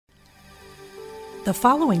The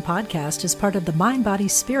following podcast is part of the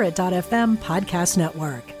MindBodySpirit.fm podcast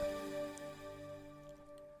network.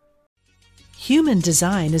 Human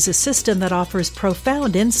design is a system that offers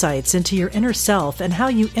profound insights into your inner self and how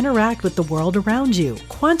you interact with the world around you.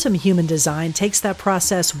 Quantum human design takes that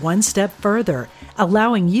process one step further,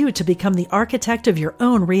 allowing you to become the architect of your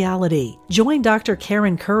own reality. Join Dr.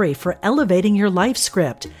 Karen Curry for Elevating Your Life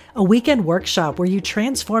Script, a weekend workshop where you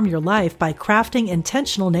transform your life by crafting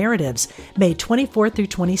intentional narratives, May 24 through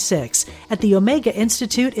 26 at the Omega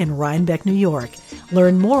Institute in Rhinebeck, New York.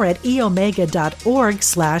 Learn more at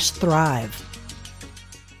eomega.org/thrive.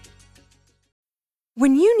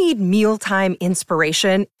 When you need mealtime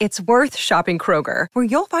inspiration, it's worth shopping Kroger, where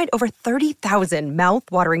you'll find over 30,000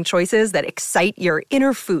 mouth-watering choices that excite your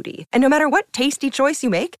inner foodie. And no matter what tasty choice you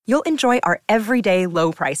make, you'll enjoy our everyday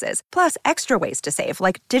low prices, plus extra ways to save,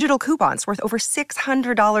 like digital coupons worth over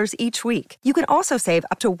 $600 each week. You can also save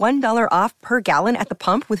up to $1 off per gallon at the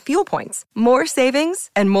pump with fuel points. More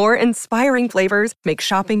savings and more inspiring flavors make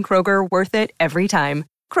shopping Kroger worth it every time.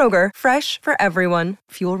 Kroger, fresh for everyone.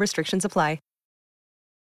 Fuel restrictions apply.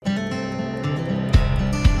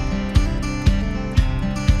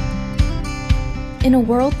 In a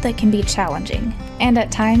world that can be challenging and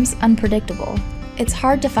at times unpredictable, it's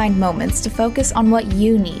hard to find moments to focus on what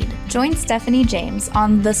you need. Join Stephanie James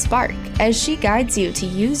on The Spark as she guides you to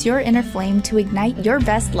use your inner flame to ignite your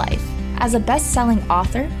best life. As a best-selling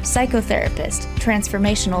author, psychotherapist,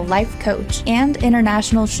 transformational life coach, and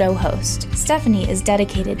international show host, Stephanie is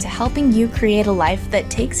dedicated to helping you create a life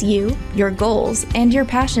that takes you, your goals, and your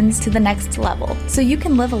passions to the next level, so you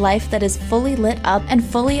can live a life that is fully lit up and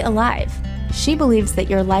fully alive. She believes that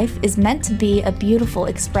your life is meant to be a beautiful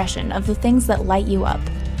expression of the things that light you up.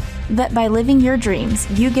 That by living your dreams,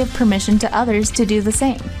 you give permission to others to do the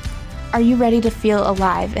same. Are you ready to feel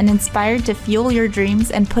alive and inspired to fuel your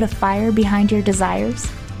dreams and put a fire behind your desires?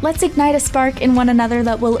 Let's ignite a spark in one another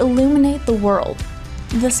that will illuminate the world.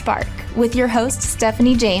 The Spark, with your host,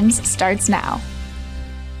 Stephanie James, starts now.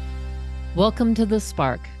 Welcome to The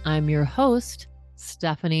Spark. I'm your host,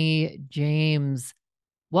 Stephanie James.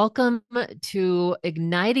 Welcome to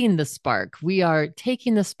Igniting the Spark. We are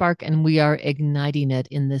taking the spark and we are igniting it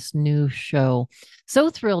in this new show. So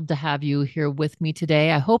thrilled to have you here with me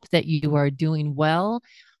today. I hope that you are doing well.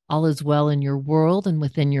 All is well in your world and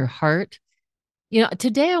within your heart. You know,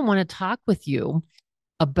 today I want to talk with you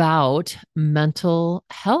about mental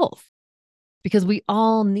health, because we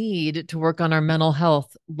all need to work on our mental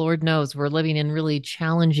health. Lord knows we're living in really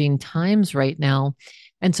challenging times right now.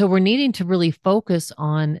 And so we're needing to really focus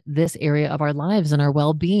on this area of our lives and our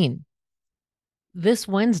well-being. This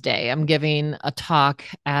Wednesday, I'm giving a talk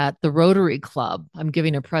at the Rotary Club. I'm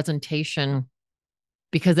giving a presentation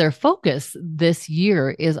because their focus this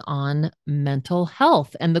year is on mental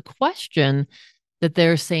health. And the question that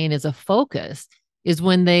they're saying is a focus is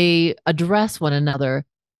when they address one another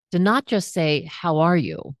to not just say, "How are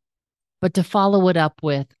you?" but to follow it up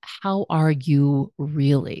with, "How are you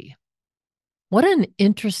really?" What an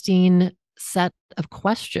interesting set of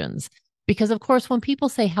questions. Because, of course, when people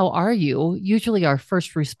say, "How are you?" usually our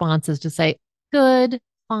first response is to say, "Good,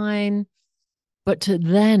 fine." But to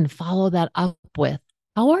then follow that up with,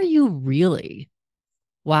 "How are you really?"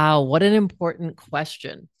 Wow, what an important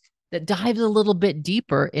question that dives a little bit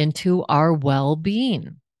deeper into our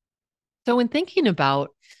well-being. So in thinking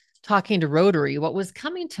about talking to Rotary, what was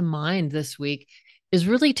coming to mind this week is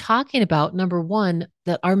really talking about, number one,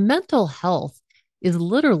 that our mental health is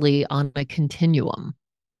literally on a continuum.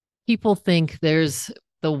 People think there's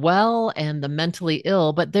the well and the mentally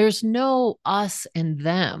ill, but there's no us and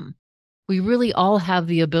them. We really all have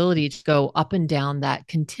the ability to go up and down that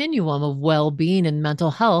continuum of well-being and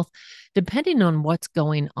mental health, depending on what's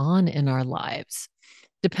going on in our lives,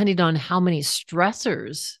 depending on how many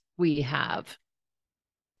stressors we have,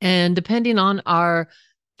 and depending on our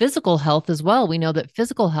physical health as well. We know that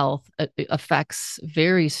physical health affects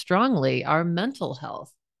very strongly our mental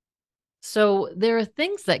health. So there are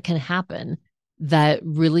things that can happen that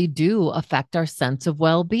really do affect our sense of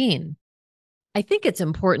well-being. I think it's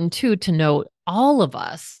important too to note all of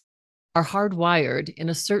us are hardwired in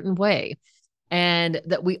a certain way, and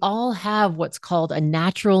that we all have what's called a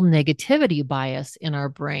natural negativity bias in our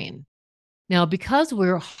brain. Now, because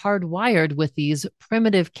we're hardwired with these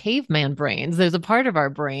primitive caveman brains, there's a part of our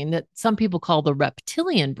brain that some people call the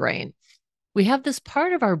reptilian brain. We have this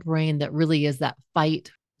part of our brain that really is that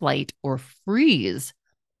fight, flight, or freeze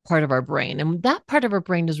part of our brain. And that part of our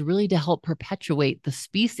brain is really to help perpetuate the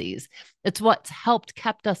species. It's what's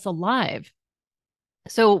kept us alive.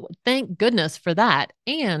 So thank goodness for that.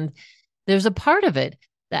 And there's a part of it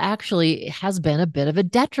that actually has been a bit of a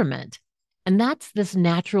detriment. And that's this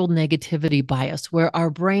natural negativity bias where our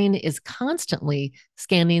brain is constantly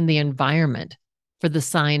scanning the environment for the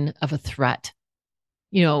sign of a threat.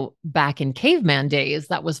 Back in caveman days,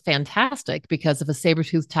 that was fantastic because if a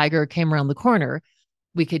saber-toothed tiger came around the corner,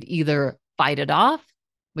 we could either fight it off,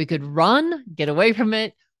 we could run, get away from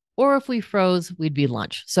it, or if we froze, we'd be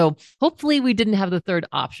lunch. So hopefully we didn't have the third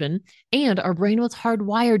option. And our brain was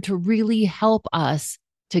hardwired to really help us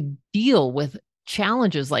to deal with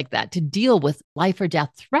challenges like that, to deal with life or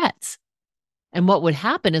death threats. And what would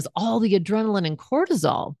happen is all the adrenaline and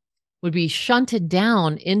cortisol would be shunted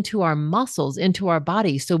down into our muscles, into our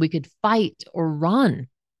body, so we could fight or run.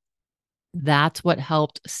 That's what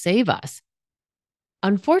helped save us.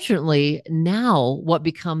 Unfortunately, now what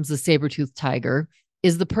becomes the saber-toothed tiger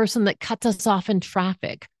is the person that cuts us off in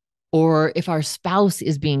traffic, or if our spouse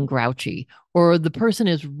is being grouchy, or the person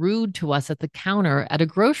is rude to us at the counter at a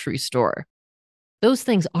grocery store. Those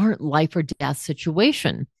things aren't life or death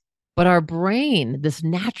situation, but our brain, this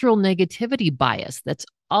natural negativity bias that's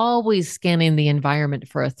always scanning the environment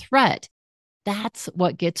for a threat, that's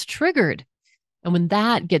what gets triggered. And when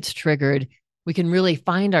that gets triggered, we can really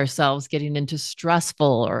find ourselves getting into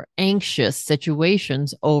stressful or anxious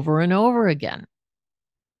situations over and over again.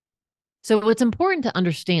 So it's important to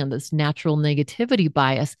understand this natural negativity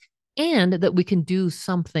bias and that we can do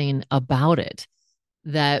something about it,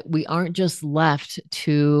 that we aren't just left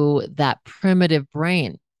to that primitive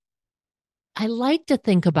brain. I like to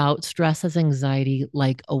think about stress as anxiety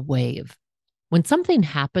like a wave. When something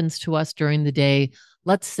happens to us during the day,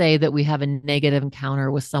 let's say that we have a negative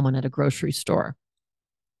encounter with someone at a grocery store.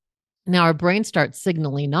 Now, our brain starts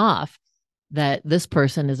signaling off that this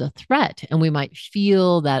person is a threat, and we might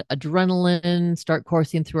feel that adrenaline start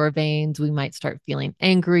coursing through our veins. We might start feeling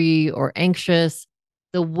angry or anxious.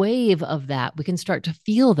 The wave of that, we can start to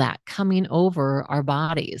feel that coming over our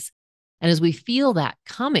bodies. And as we feel that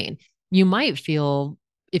coming, you might feel,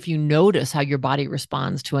 if you notice how your body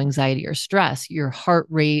responds to anxiety or stress, your heart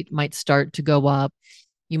rate might start to go up.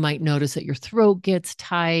 You might notice that your throat gets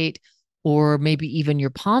tight, or maybe even your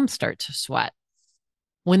palms start to sweat.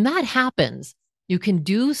 When that happens, you can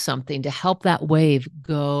do something to help that wave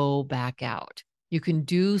go back out. You can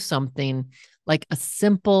do something like a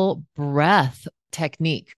simple breath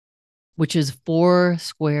technique, which is 4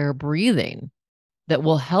 square breathing, that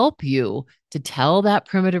will help you to tell that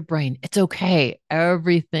primitive brain, it's okay,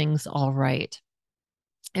 everything's all right.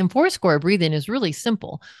 And 4 square breathing is really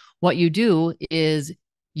simple. What you do is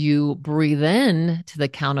you breathe in to the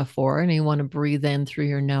count of 4, and you want to breathe in through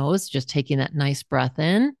your nose, just taking that nice breath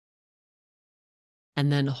in, and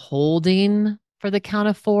then holding for the count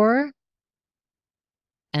of 4,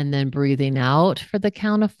 and then breathing out for the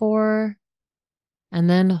count of 4, and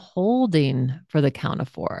then holding for the count of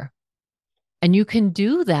 4. And you can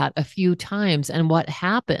do that a few times. And what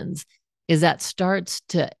happens is that starts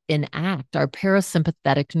to enact our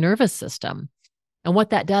parasympathetic nervous system. And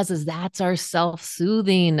what that does is that's our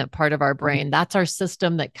self-soothing part of our brain. That's our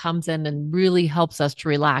system that comes in and really helps us to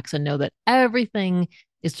relax and know that everything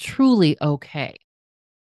is truly okay.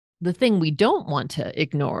 The thing we don't want to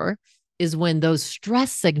ignore is when those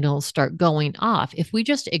stress signals start going off. If we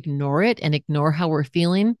just ignore it and ignore how we're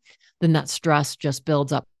feeling, then that stress just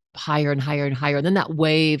builds up higher and higher and higher. And then that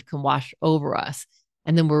wave can wash over us.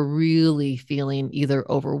 And then we're really feeling either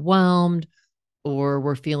overwhelmed, or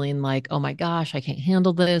we're feeling like, oh my gosh, I can't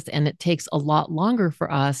handle this. And it takes a lot longer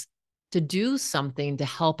for us to do something to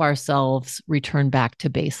help ourselves return back to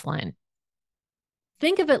baseline.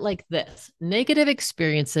 Think of it like this. Negative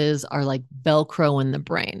experiences are like Velcro in the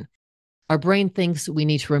brain. Our brain thinks we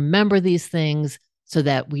need to remember these things so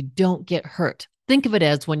that we don't get hurt. Think of it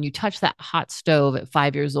as when you touch that hot stove at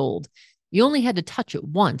 5 years old. You only had to touch it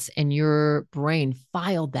once and your brain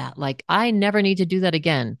filed that like, I never need to do that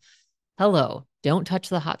again. Hello, don't touch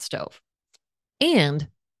the hot stove. And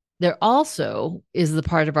there also is the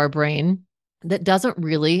part of our brain that doesn't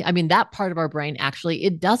really, that part of our brain actually,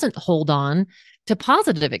 it doesn't hold on to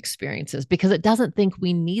positive experiences because it doesn't think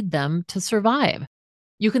we need them to survive.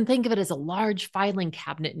 You can think of it as a large filing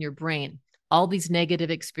cabinet in your brain. All these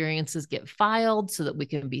negative experiences get filed so that we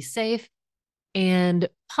can be safe. And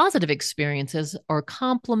positive experiences or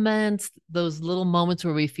compliments, those little moments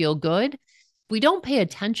where we feel good, if we don't pay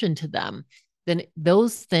attention to them, then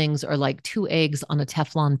those things are like 2 eggs on a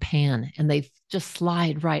Teflon pan and they just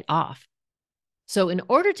slide right off. So in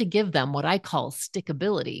order to give them what I call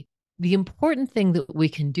stickability, the important thing that we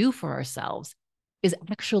can do for ourselves is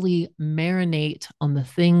actually marinate on the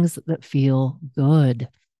things that feel good,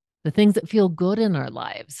 the things that feel good in our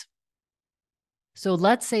lives. So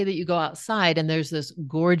let's say that you go outside and there's this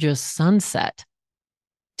gorgeous sunset.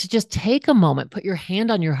 to just take a moment, put your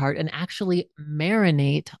hand on your heart and actually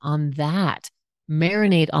marinate on that,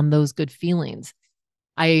 marinate on those good feelings.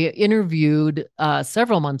 I interviewed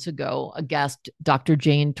several months ago a guest, Dr.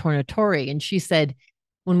 Jane Tornatore, and she said,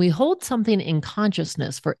 when we hold something in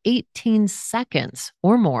consciousness for 18 seconds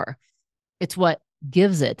or more, it's what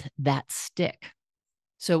gives it that stick.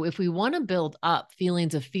 So if we want to build up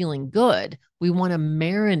feelings of feeling good, we want to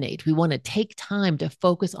marinate. We want to take time to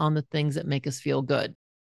focus on the things that make us feel good.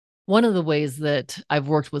 One of the ways that I've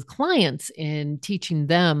worked with clients in teaching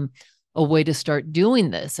them a way to start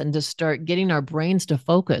doing this and to start getting our brains to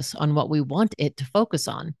focus on what we want it to focus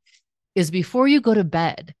on is before you go to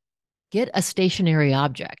bed, get a stationary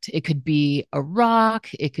object. It could be a rock.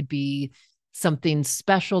 It could be something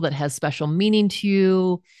special that has special meaning to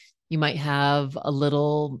you. You might have a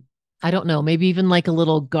little, I don't know, maybe even like a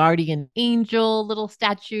little guardian angel, little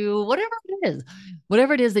statue, whatever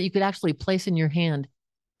it is that you could actually place in your hand.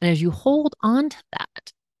 And as you hold on to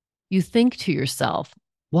that, you think to yourself,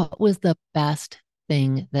 what was the best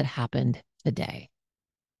thing that happened today?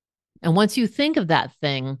 And once you think of that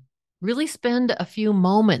thing, really spend a few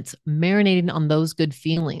moments marinating on those good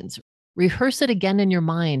feelings. Rehearse it again in your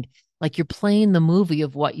mind, like you're playing the movie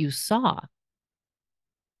of what you saw.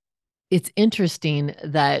 It's interesting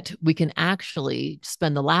that we can actually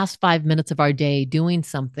spend the last 5 minutes of our day doing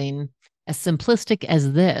something as simplistic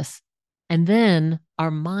as this. And then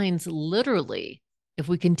our minds literally, if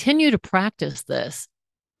we continue to practice this,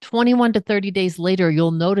 21 to 30 days later,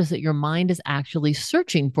 you'll notice that your mind is actually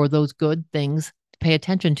searching for those good things to pay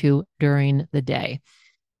attention to during the day.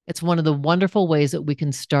 It's one of the wonderful ways that we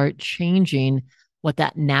can start changing what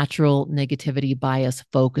that natural negativity bias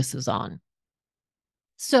focuses on.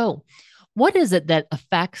 So, what is it that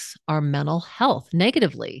affects our mental health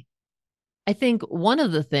negatively? I think one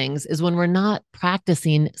of the things is when we're not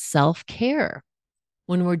practicing self-care,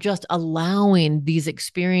 when we're just allowing these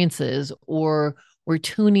experiences, or we're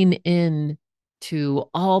tuning in to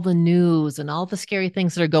all the news and all the scary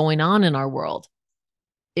things that are going on in our world.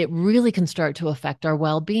 It really can start to affect our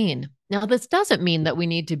well-being. Now, this doesn't mean that we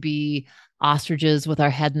need to be ostriches with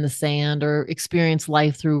our head in the sand or experience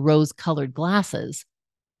life through rose-colored glasses.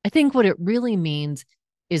 I think what it really means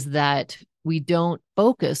is that we don't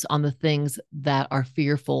focus on the things that are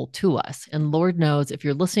fearful to us. And Lord knows, if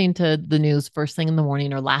you're listening to the news first thing in the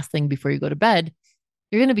morning or last thing before you go to bed,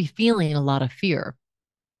 you're going to be feeling a lot of fear.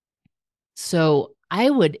 So I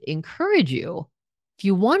would encourage you, if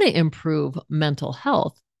you want to improve mental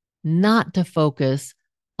health, not to focus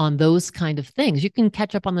on those kind of things. You can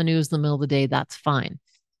catch up on the news in the middle of the day, that's fine.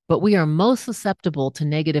 But we are most susceptible to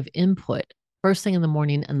negative input first thing in the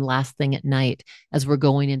morning and last thing at night as we're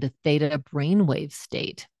going into theta brainwave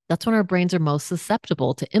state. That's when our brains are most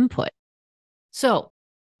susceptible to input. So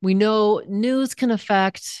we know news can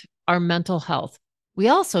affect our mental health. We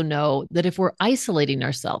also know that if we're isolating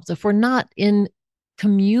ourselves, if we're not in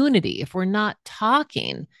community, if we're not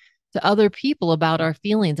talking to other people about our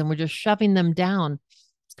feelings and we're just shoving them down,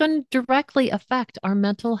 it's going to directly affect our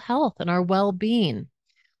mental health and our well-being.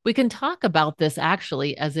 We can talk about this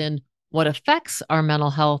actually as in what affects our mental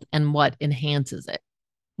health and what enhances it.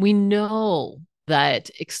 We know that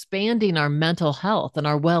expanding our mental health and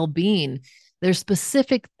our well-being, there's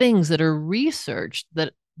specific things that are researched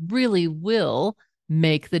that really will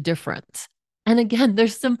make the difference. And again, they're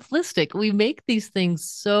simplistic. We make these things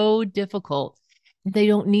so difficult. They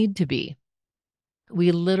don't need to be.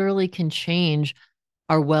 We literally can change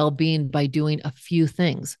our well-being by doing a few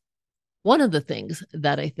things. One of the things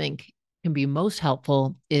that I think can be most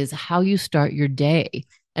helpful is how you start your day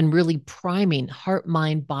and really priming heart,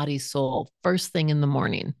 mind, body, soul first thing in the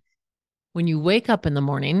morning. When you wake up in the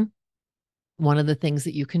morning, one of the things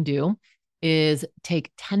that you can do is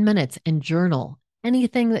take 10 minutes and journal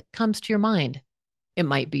anything that comes to your mind. It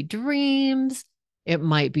might be dreams. It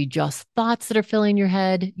might be just thoughts that are filling your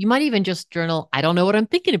head. You might even just journal, I don't know what I'm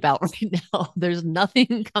thinking about right now. There's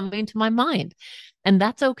nothing coming to my mind. And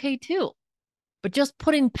that's okay too. But just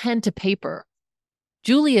putting pen to paper.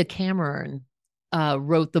 Julia Cameron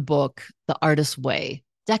wrote the book, The Artist's Way,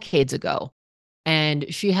 decades ago.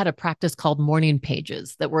 And she had a practice called morning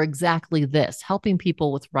pages that were exactly this, helping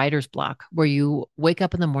people with writer's block, where you wake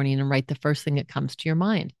up in the morning and write the first thing that comes to your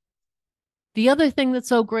mind. The other thing that's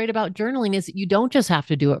so great about journaling is you don't just have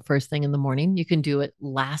to do it first thing in the morning. You can do it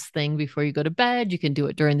last thing before you go to bed. You can do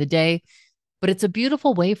it during the day. But it's a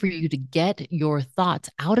beautiful way for you to get your thoughts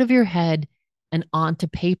out of your head and onto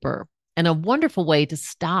paper, and a wonderful way to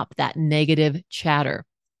stop that negative chatter.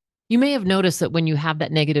 You may have noticed that when you have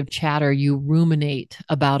that negative chatter, you ruminate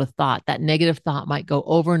about a thought. That negative thought might go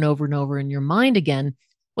over and over and over in your mind again.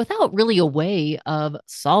 without really a way of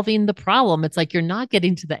solving the problem. It's like you're not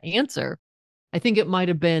getting to the answer. I think it might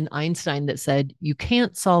have been Einstein that said, you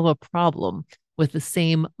can't solve a problem with the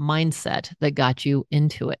same mindset that got you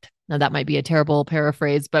into it. Now, that might be a terrible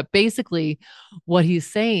paraphrase, but basically, what he's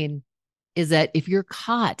saying is that if you're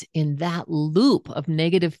caught in that loop of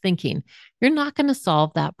negative thinking, you're not going to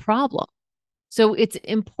solve that problem. So it's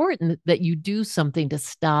important that you do something to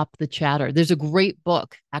stop the chatter. There's a great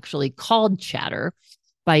book actually called Chatter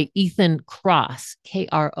by Ethan Kross,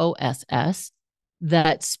 Kross,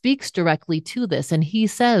 that speaks directly to this. And he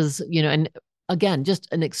says, and again, just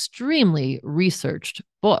an extremely researched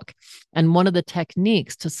book. And one of the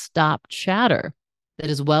techniques to stop chatter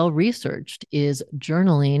that is well researched is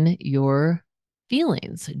journaling your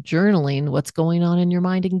feelings, journaling what's going on in your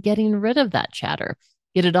mind and getting rid of that chatter.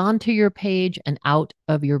 Get it onto your page and out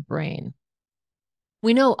of your brain.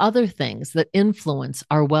 We know other things that influence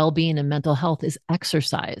our well-being and mental health is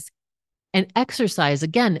exercise. And exercise,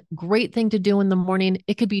 again, great thing to do in the morning.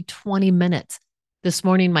 It could be 20 minutes. This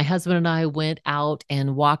morning, my husband and I went out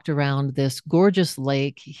and walked around this gorgeous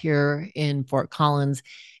lake here in Fort Collins.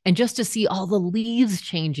 And just to see all the leaves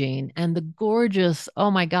changing and the gorgeous,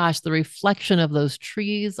 oh my gosh, the reflection of those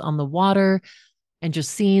trees on the water and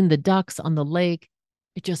just seeing the ducks on the lake,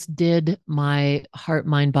 it just did my heart,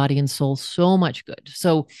 mind, body, and soul so much good.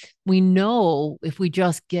 So we know if we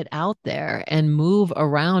just get out there and move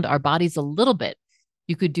around our bodies a little bit,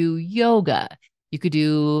 you could do yoga, you could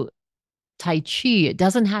do Tai Chi. It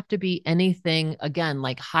doesn't have to be anything, again,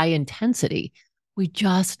 like high intensity. We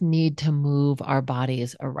just need to move our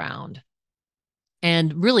bodies around.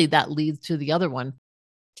 And really, that leads to the other one,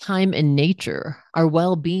 time in nature. Our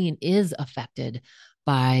well-being is affected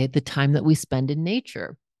by the time that we spend in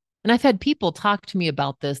nature. And I've had people talk to me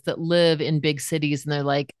about this that live in big cities and they're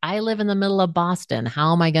like, I live in the middle of Boston.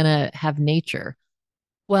 How am I going to have nature?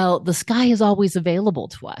 Well, the sky is always available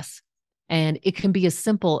to us. And it can be as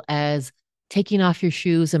simple as taking off your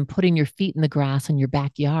shoes and putting your feet in the grass in your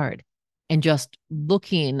backyard and just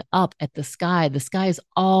looking up at the sky. The sky is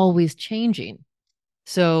always changing.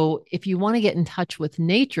 So if you want to get in touch with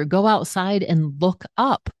nature, go outside and look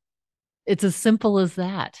up. It's as simple as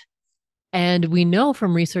that. And we know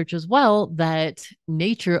from research as well that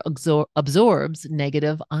nature absorbs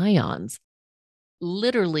negative ions.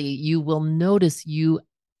 Literally, you will notice you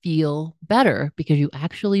feel better because you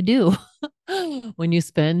actually do when you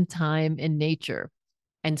spend time in nature.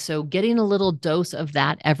 And so getting a little dose of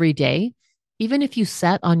that every day, even if you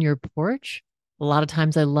sit on your porch, a lot of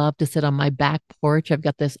times I love to sit on my back porch. I've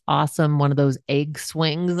got this awesome one of those egg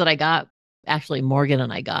swings that I got, actually Morgan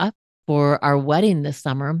and I got for our wedding this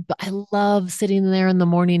summer. But I love sitting there in the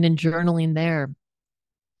morning and journaling there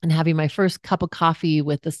and having my first cup of coffee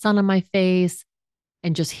with the sun on my face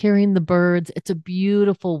and just hearing the birds. It's a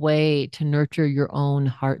beautiful way to nurture your own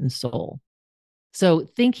heart and soul. So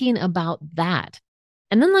thinking about that.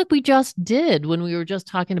 And then, like we just did when we were just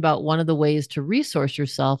talking about one of the ways to resource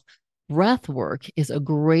yourself, breath work is a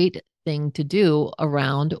great thing to do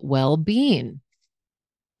around well-being.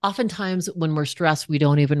 Oftentimes, when we're stressed, we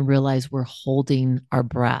don't even realize we're holding our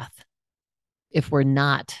breath. If we're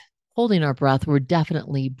not holding our breath, we're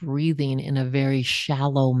definitely breathing in a very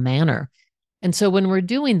shallow manner. And so when we're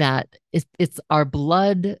doing that, it's our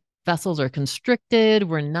blood vessels are constricted.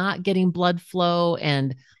 We're not getting blood flow,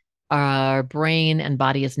 and our brain and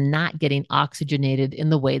body is not getting oxygenated in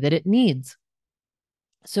the way that it needs.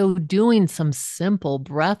 So doing some simple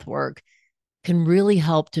breath work can really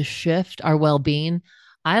help to shift our well-being.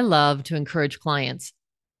 I love to encourage clients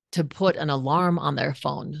to put an alarm on their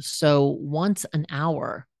phone. So once an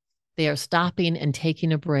hour, they are stopping and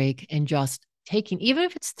taking a break and just taking, even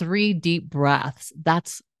if it's 3 deep breaths,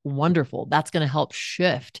 that's wonderful. That's going to help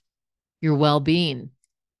shift your well-being.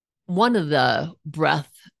 One of the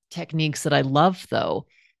breath techniques that I love, though,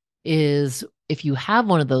 is if you have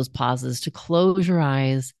one of those pauses, to close your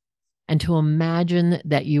eyes and to imagine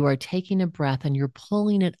that you are taking a breath and you're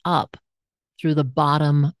pulling it up through the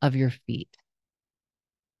bottom of your feet.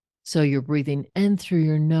 So you're breathing in through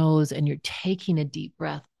your nose and you're taking a deep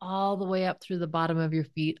breath all the way up through the bottom of your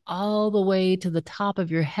feet, all the way to the top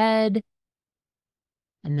of your head,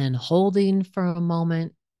 and then holding for a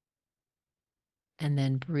moment, and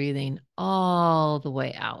then breathing all the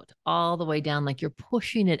way out, all the way down, like you're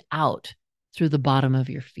pushing it out through the bottom of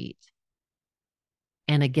your feet.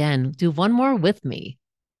 And again, do one more with me.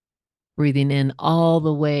 Breathing in all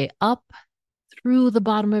the way up through the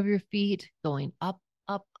bottom of your feet, going up,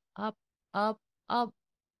 up, up, up, up.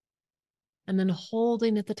 And then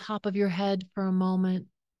holding at the top of your head for a moment.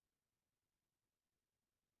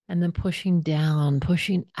 And then pushing down,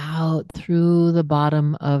 pushing out through the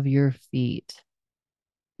bottom of your feet.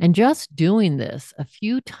 And just doing this a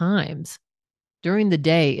few times during the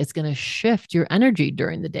day is going to shift your energy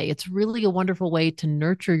during the day. It's really a wonderful way to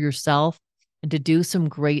nurture yourself and to do some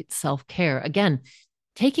great self care. Again,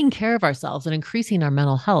 taking care of ourselves and increasing our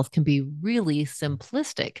mental health can be really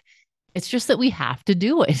simplistic. It's just that we have to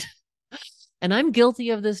do it. And I'm guilty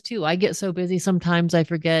of this too. I get so busy sometimes I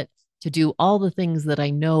forget to do all the things that I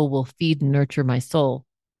know will feed and nurture my soul.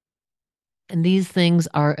 And these things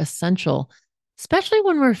are essential, especially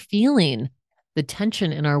when we're feeling the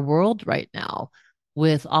tension in our world right now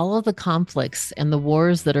with all of the conflicts and the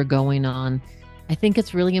wars that are going on. I think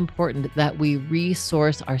it's really important that we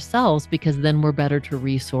resource ourselves because then we're better to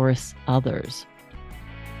resource others.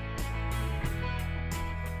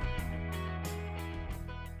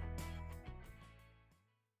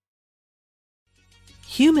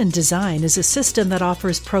 Human design is a system that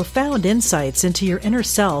offers profound insights into your inner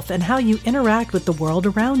self and how you interact with the world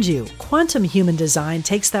around you. Quantum human design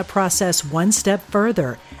takes that process one step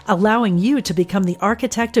further, allowing you to become the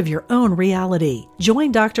architect of your own reality.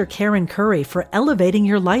 Join Dr. Karen Curry for Elevating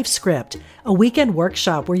Your Life Script, a weekend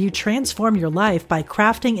workshop where you transform your life by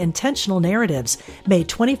crafting intentional narratives, May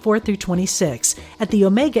 24 through 26 at the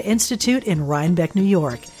Omega Institute in Rhinebeck, New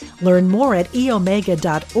York. Learn more at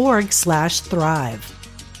eomega.org/thrive.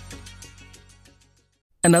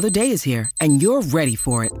 Another day is here, and you're ready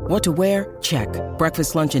for it. What to wear? Check.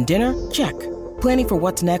 Breakfast, lunch, and dinner? Check. Planning for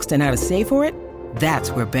what's next and how to save for it?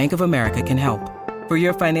 That's where Bank of America can help. For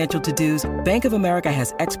your financial to-dos, Bank of America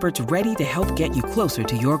has experts ready to help get you closer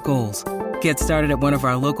to your goals. Get started at one of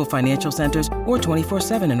our local financial centers or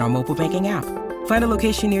 24/7 in our mobile banking app. Find a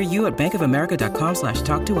location near you at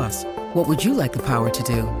bankofamerica.com/talktous. What would you like the power to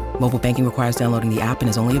do? Mobile banking requires downloading the app and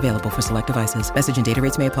is only available for select devices. Message and data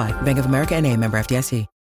rates may apply. Bank of America N.A., member FDIC.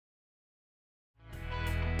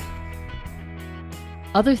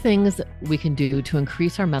 Other things we can do to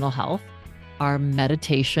increase our mental health are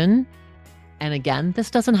meditation. And again,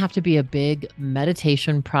 this doesn't have to be a big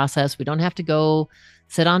meditation process. We don't have to go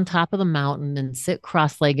sit on top of the mountain and sit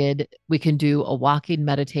cross-legged. We can do a walking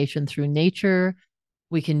meditation through nature.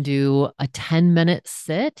 We can do a 10-minute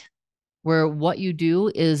sit where what you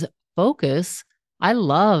do is focus. I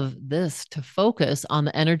love this, to focus on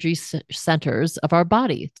the energy centers of our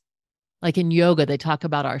body. Like in yoga, they talk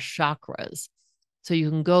about our chakras. So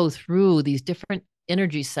you can go through these different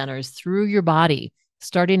energy centers through your body,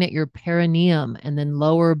 starting at your perineum and then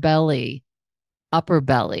lower belly, upper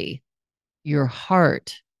belly, your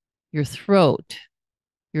heart, your throat,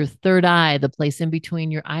 your third eye, the place in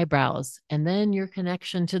between your eyebrows, and then your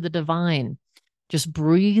connection to the divine. Just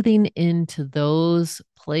breathing into those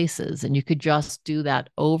places. And you could just do that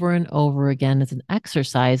over and over again as an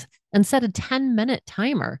exercise and set a 10-minute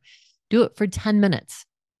timer. Do it for 10 minutes.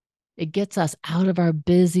 It gets us out of our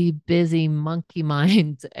busy monkey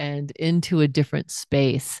minds and into a different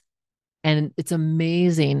space. And it's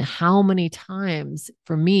amazing how many times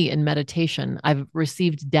for me in meditation, I've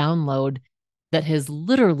received download that has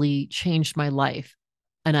literally changed my life.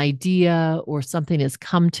 An idea or something has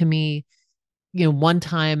come to me. You know, one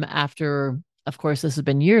time after, of course, this has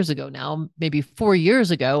been years ago now, maybe 4 years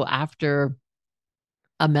ago, after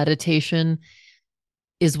a meditation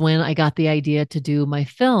is when I got the idea to do my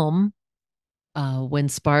film, When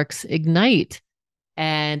Sparks Ignite.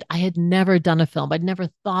 And I had never done a film. I'd never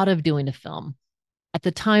thought of doing a film. At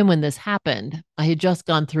the time when this happened, I had just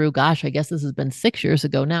gone through, gosh, I guess this has been 6 years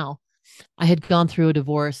ago now. I had gone through a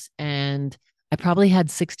divorce and I probably had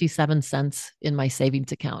 67 cents in my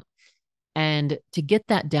savings account. And to get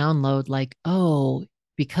that download, like, oh,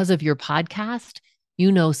 because of your podcast, you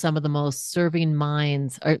know, some of the most serving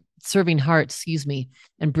minds or serving hearts,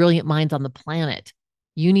 and brilliant minds on the planet.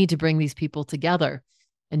 You need to bring these people together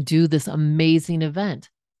and do this amazing event.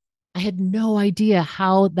 I had no idea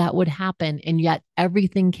how that would happen. And yet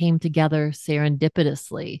everything came together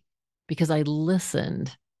serendipitously because I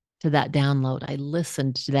listened to that download. I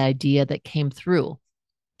listened to the idea that came through.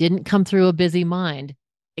 Didn't come through a busy mind.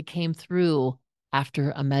 It came through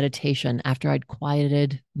after a meditation, after I'd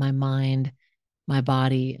quieted my mind, my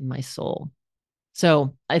body, and my soul.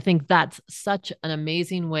 So I think that's such an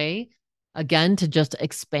amazing way, again, to just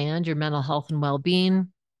expand your mental health and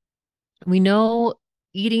well-being. We know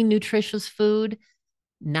eating nutritious food,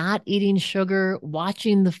 not eating sugar,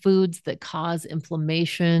 watching the foods that cause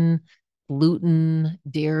inflammation, gluten,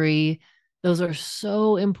 dairy, those are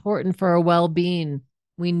so important for our well-being.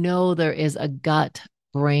 We know there is a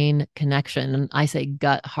gut-brain connection. And I say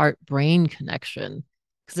gut-heart-brain connection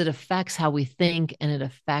because it affects how we think and it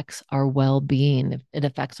affects our well-being. It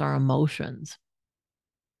affects our emotions.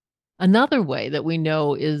 Another way that we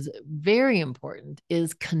know is very important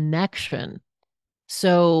is connection.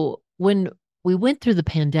 So when we went through the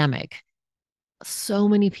pandemic, so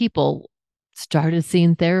many people started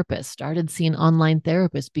seeing therapists, started seeing online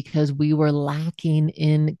therapists because we were lacking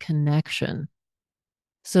in connection.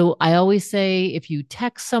 So I always say if you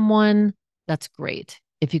text someone, that's great.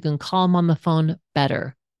 If you can call them on the phone,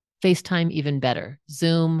 better. FaceTime, even better.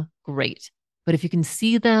 Zoom, great. But if you can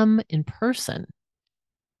see them in person,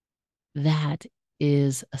 that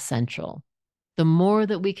is essential. The more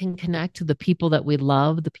that we can connect to the people that we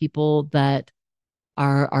love, the people that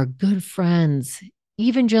are our good friends,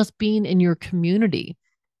 even just being in your community.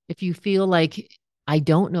 If you feel like I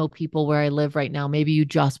don't know people where I live right now, maybe you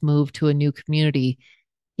just moved to a new community,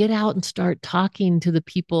 get out and start talking to the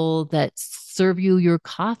people that serve you your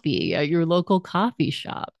coffee at your local coffee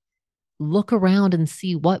shop. Look around and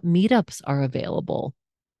see what meetups are available.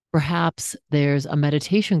 Perhaps there's a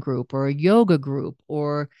meditation group or a yoga group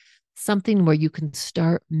or something where you can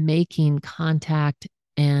start making contact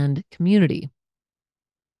and community.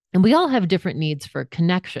 And we all have different needs for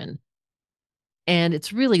connection. And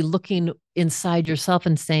it's really looking inside yourself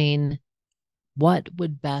and saying, what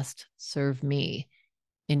would best serve me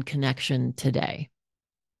in connection today?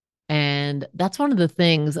 And that's one of the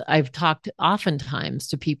things I've talked oftentimes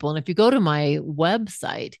to people. And if you go to my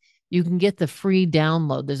website, you can get the free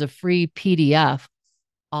download. There's a free PDF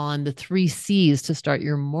on the 3 C's to start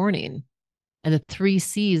your morning. And the 3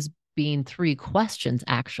 C's being 3 questions,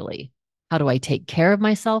 actually. How do I take care of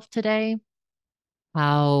myself today?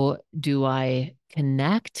 How do I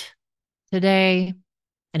connect today?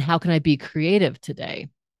 And how can I be creative today?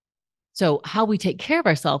 So, how we take care of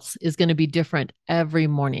ourselves is going to be different every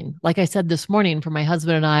morning. Like I said this morning, for my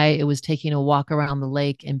husband and I, it was taking a walk around the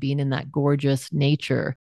lake and being in that gorgeous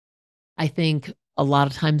nature. I think a lot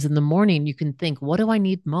of times in the morning, you can think, what do I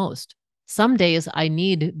need most? Some days I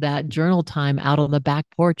need that journal time out on the back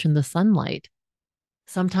porch in the sunlight.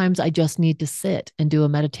 Sometimes I just need to sit and do a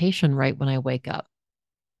meditation right when I wake up.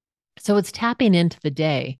 So it's tapping into the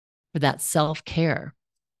day for that self-care.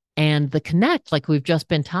 And the connect, like we've just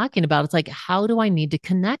been talking about, it's like, how do I need to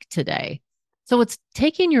connect today? So it's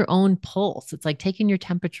taking your own pulse. It's like taking your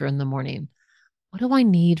temperature in the morning. What do I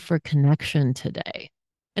need for connection today?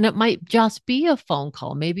 And it might just be a phone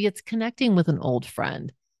call. Maybe it's connecting with an old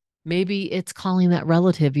friend. Maybe it's calling that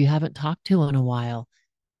relative you haven't talked to in a while.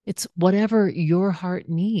 It's whatever your heart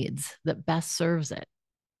needs that best serves it.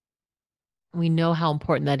 We know how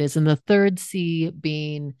important that is. And the third C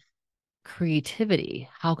being creativity.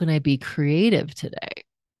 How can I be creative today?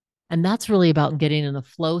 And that's really about getting in a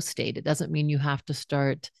flow state. It doesn't mean you have to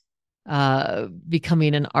start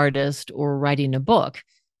becoming an artist or writing a book.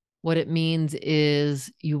 What it means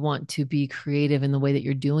is you want to be creative in the way that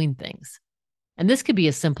you're doing things. And this could be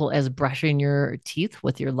as simple as brushing your teeth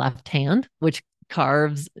with your left hand, which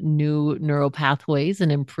carves new neural pathways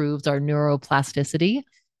and improves our neuroplasticity.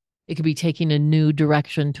 It could be taking a new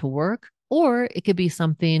direction to work, or it could be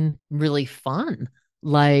something really fun.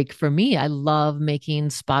 Like for me, I love making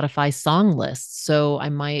Spotify song lists. So I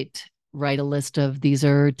might write a list of these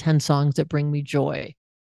are 10 songs that bring me joy,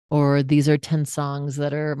 or these are 10 songs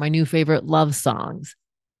that are my new favorite love songs.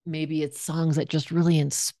 Maybe it's songs that just really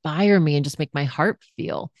inspire me and just make my heart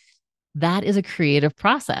feel. That is a creative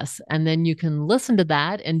process. And then you can listen to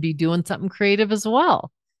that and be doing something creative as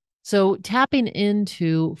well. So tapping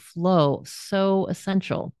into flow, so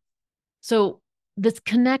essential. So this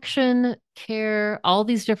connection, care, all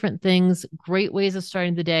these different things, great ways of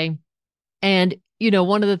starting the day. And,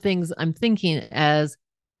 one of the things I'm thinking as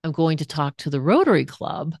I'm going to talk to the Rotary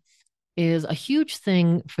Club is a huge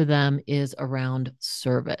thing for them is around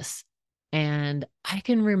service. And I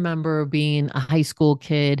can remember being a high school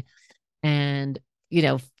kid and,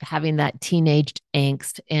 having that teenage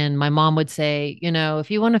angst. And my mom would say,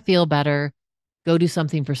 if you want to feel better, go do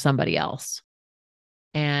something for somebody else.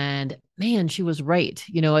 And man, she was right.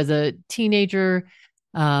 As a teenager,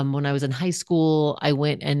 when I was in high school, I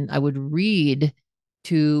went and I would read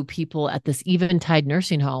to people at this Eventide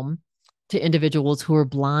nursing home, to individuals who were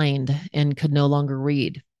blind and could no longer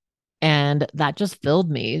read. And that just filled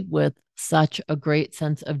me with such a great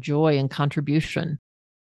sense of joy and contribution.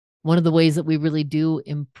 One of the ways that we really do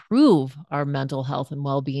improve our mental health and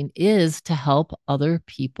well-being is to help other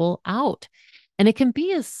people out. And it can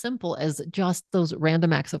be as simple as just those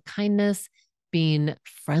random acts of kindness, being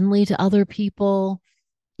friendly to other people.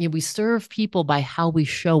 We serve people by how we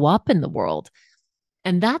show up in the world.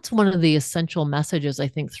 And that's one of the essential messages, I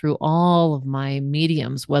think, through all of my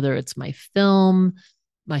mediums, whether it's my films,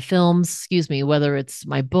 whether it's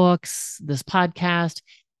my books, this podcast,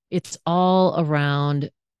 it's all around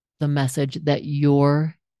the message that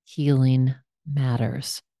your healing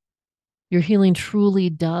matters. Your healing truly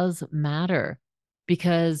does matter,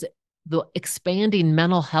 because the expanding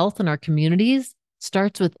mental health in our communities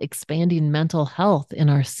starts with expanding mental health in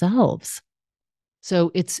ourselves.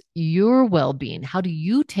 So it's your well-being. How do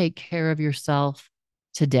you take care of yourself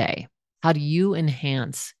today? How do you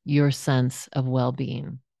enhance your sense of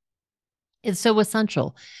well-being? It's so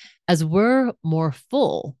essential. As we're more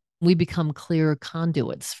full, we become clearer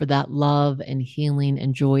conduits for that love and healing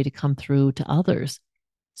and joy to come through to others.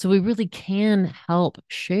 So we really can help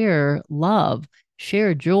share love,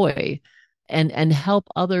 share joy, and help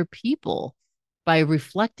other people by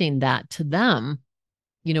reflecting that to them.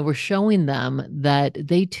 We're showing them that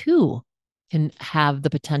they too can have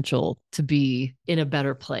the potential to be in a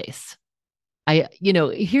better place.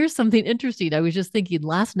 Here's something interesting. I was just thinking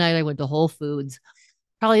last night I went to Whole Foods.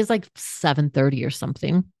 Probably it's like 7:30 or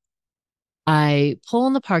something. I pull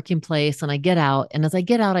in the parking place and I get out. And as I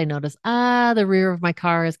get out, I notice, the rear of my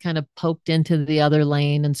car is kind of poked into the other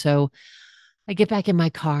lane. And so I get back in my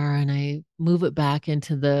car and I move it back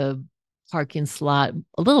into the parking slot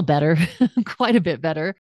a little better, quite a bit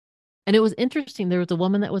better. And it was interesting. There was a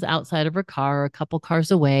woman that was outside of her car, a couple cars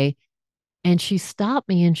away, and she stopped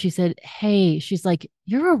me and she said, "Hey," she's like,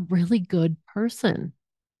 "You're a really good person."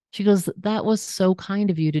 She goes, "That was so kind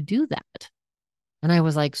of you to do that." And I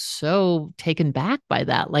was like, so taken back by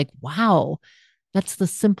that. Like, wow, that's the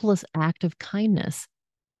simplest act of kindness.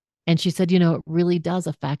 And she said, it really does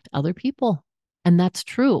affect other people. And that's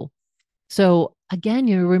true. So again,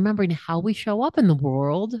 you're remembering how we show up in the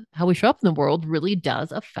world, really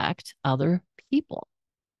does affect other people.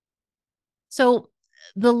 So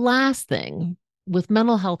the last thing with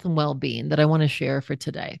mental health and well-being that I want to share for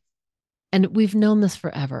today, and we've known this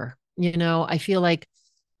forever. I feel like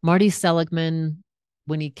Marty Seligman,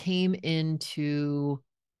 when he came into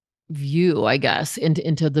view, I guess,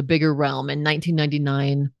 into the bigger realm in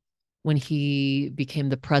 1999, when he became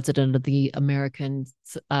the president of the American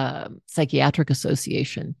Psychiatric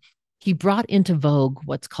Association, he brought into vogue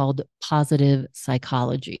what's called positive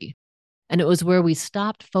psychology. And it was where we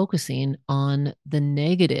stopped focusing on the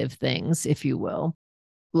negative things, if you will.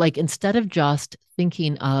 Like, instead of just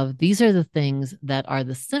thinking of these are the things that are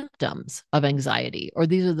the symptoms of anxiety, or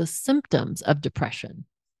these are the symptoms of depression,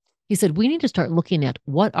 he said, we need to start looking at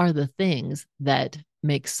what are the things that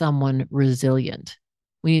make someone resilient.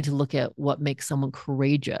 We need to look at what makes someone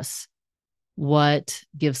courageous, what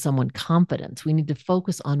gives someone confidence. We need to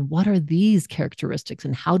focus on what are these characteristics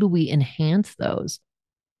and how do we enhance those.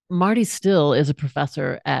 Marty still is a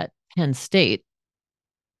professor at Penn State.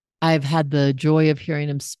 I've had the joy of hearing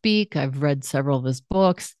him speak. I've read several of his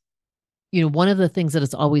books. One of the things that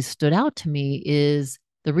has always stood out to me is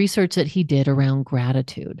the research that he did around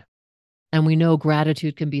gratitude. And we know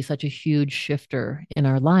gratitude can be such a huge shifter in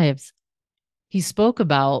our lives. He spoke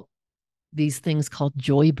about these things called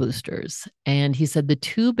joy boosters. And he said the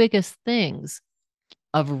two biggest things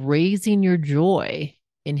of raising your joy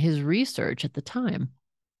in his research at the time,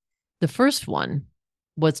 the first one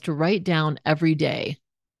was to write down every day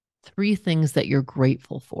 3 things that you're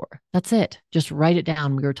grateful for. That's it. Just write it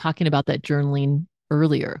down. We were talking about that journaling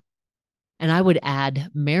earlier. And I would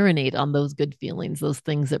add marinate on those good feelings, those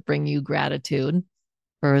things that bring you gratitude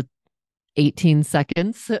for 18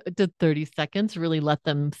 seconds to 30 seconds, really let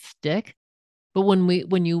them stick. But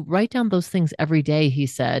when you write down those things every day, he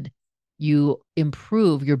said, you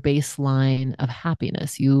improve your baseline of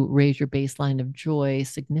happiness. You raise your baseline of joy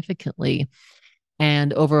significantly.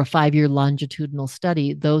 And over a 5-year longitudinal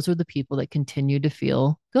study, those are the people that continue to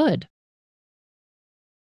feel good.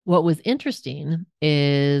 What was interesting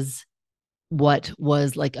is what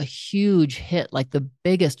was like a huge hit, like the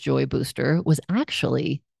biggest joy booster, was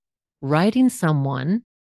actually writing someone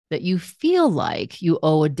that you feel like you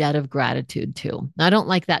owe a debt of gratitude to. Now, I don't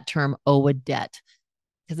like that term, owe a debt,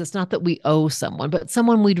 because it's not that we owe someone, but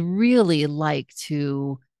someone we'd really like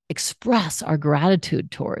to express our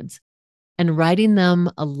gratitude towards, and writing them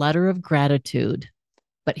a letter of gratitude.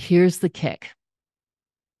 But here's the kick.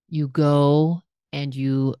 You go and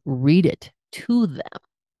you read it to them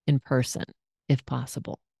in person, if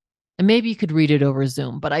possible. And maybe you could read it over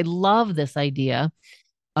Zoom, but I love this idea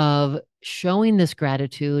of showing this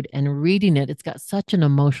gratitude and reading it. It's got such an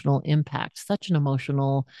emotional impact, such an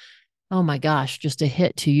emotional, oh my gosh, just a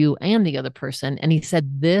hit to you and the other person. And he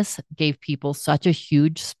said this gave people such a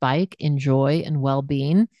huge spike in joy and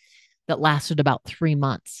well-being that lasted about 3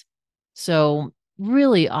 months. So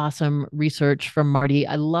really awesome research from Marty.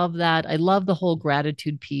 I love that. I love the whole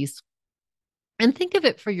gratitude piece. And think of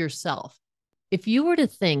it for yourself. If you were to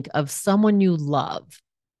think of someone you love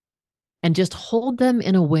and just hold them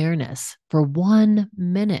in awareness for 1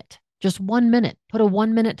 minute, just 1 minute. Put a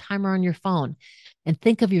 1-minute timer on your phone and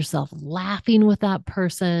think of yourself laughing with that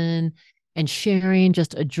person and sharing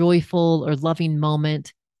just a joyful or loving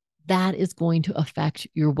moment. That is going to affect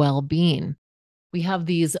your well-being. We have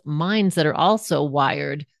these minds that are also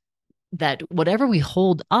wired that whatever we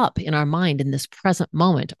hold up in our mind in this present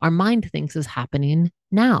moment, our mind thinks is happening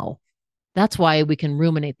now. That's why we can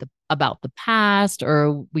ruminate about the past,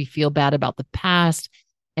 or we feel bad about the past,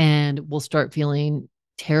 and we'll start feeling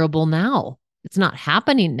terrible now. It's not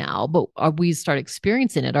happening now, but we start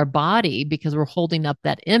experiencing it. Our body, because we're holding up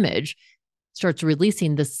that image, starts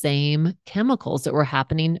releasing the same chemicals that were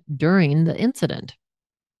happening during the incident.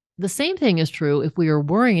 The same thing is true if we are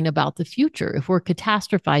worrying about the future, if we're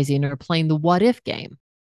catastrophizing or playing the what if game.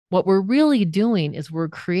 What we're really doing is we're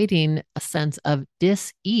creating a sense of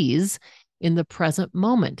dis-ease in the present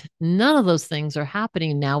moment. None of those things are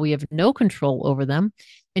happening now. We have no control over them,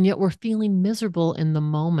 and yet we're feeling miserable in the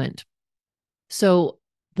moment. So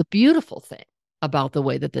the beautiful thing about the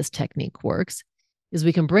way that this technique works is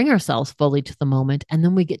we can bring ourselves fully to the moment, and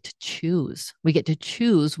then we get to choose. We get to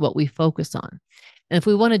choose what we focus on. And if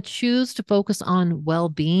we want to choose to focus on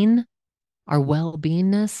well-being, our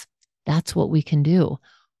well-beingness, that's what we can do.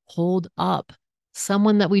 Hold up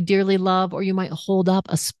someone that we dearly love, or you might hold up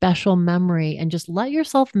a special memory and just let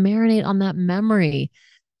yourself marinate on that memory.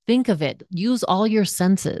 Think of it. Use all your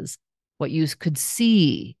senses, what you could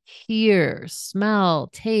see, hear, smell,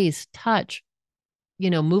 taste, touch.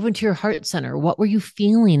 Move into your heart center. What were you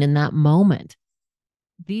feeling in that moment?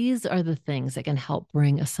 These are the things that can help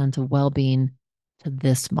bring a sense of well-being to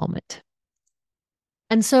this moment.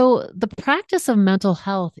 And so the practice of mental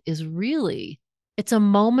health is really, it's a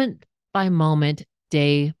moment by moment,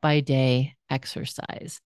 day by day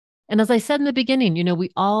exercise. And as I said in the beginning, we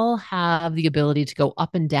all have the ability to go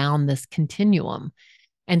up and down this continuum.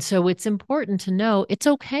 And so it's important to know it's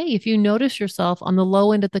okay if you notice yourself on the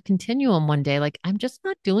low end of the continuum one day, like, I'm just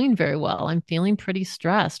not doing very well. I'm feeling pretty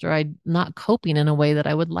stressed, or I'm not coping in a way that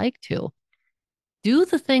I would like to. Do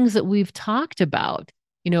the things that we've talked about,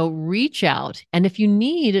 reach out. And if you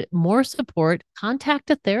need more support,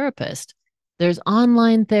 contact a therapist. There's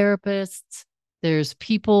online therapists. There's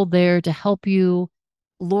people there to help you.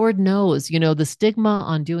 Lord knows, the stigma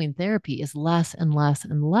on doing therapy is less and less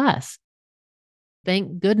and less.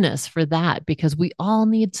 Thank goodness for that, because we all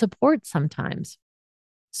need support sometimes.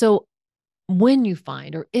 So when you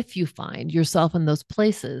find, or if you find yourself in those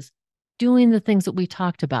places, doing the things that we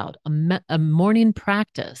talked about, a morning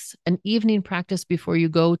practice, an evening practice before you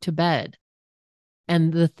go to bed,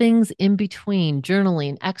 and the things in between,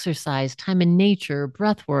 journaling, exercise, time in nature,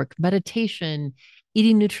 breath work, meditation,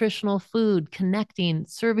 eating nutritional food, connecting,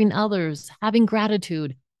 serving others, having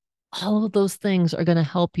gratitude, all of those things are going to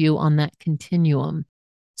help you on that continuum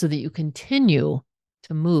so that you continue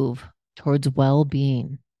to move towards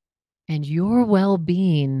well-being. And your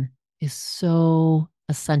well-being is so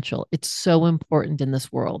essential. It's so important in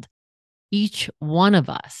this world. Each one of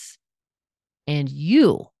us, and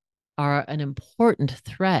you are an important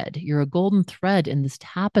thread. You're a golden thread in this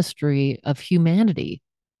tapestry of humanity.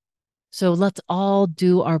 So let's all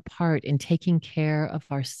do our part in taking care of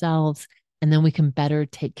ourselves, and then we can better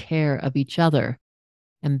take care of each other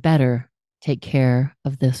and better take care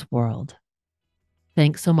of this world.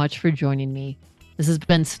 Thanks so much for joining me. This has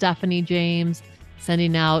been Stephanie James,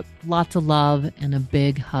 sending out lots of love and a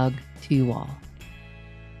big hug to you all.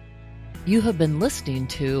 You have been listening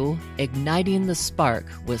to Igniting the Spark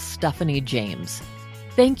with Stephanie James.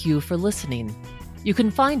 Thank you for listening. You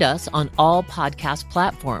can find us on all podcast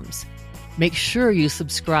platforms. Make sure you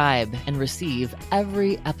subscribe and receive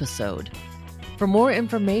every episode. For more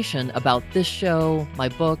information about this show, my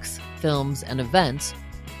books, films, and events,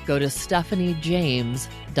 go to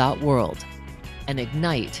stephaniejames.world and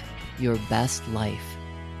ignite your best life.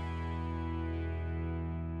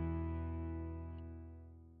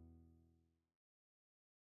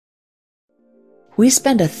 We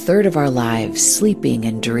spend a third of our lives sleeping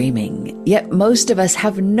and dreaming, yet most of us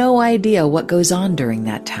have no idea what goes on during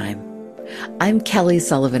that time. I'm Kelly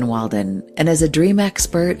Sullivan Walden, and as a dream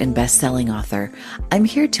expert and best-selling author, I'm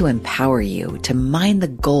here to empower you to mine the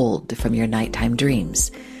gold from your nighttime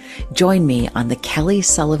dreams. Join me on the Kelly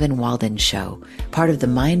Sullivan Walden Show, part of the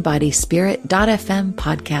MindBodySpirit.fm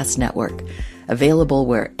podcast network, available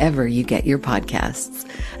wherever you get your podcasts.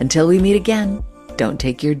 Until we meet again, don't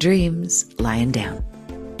take your dreams lying down.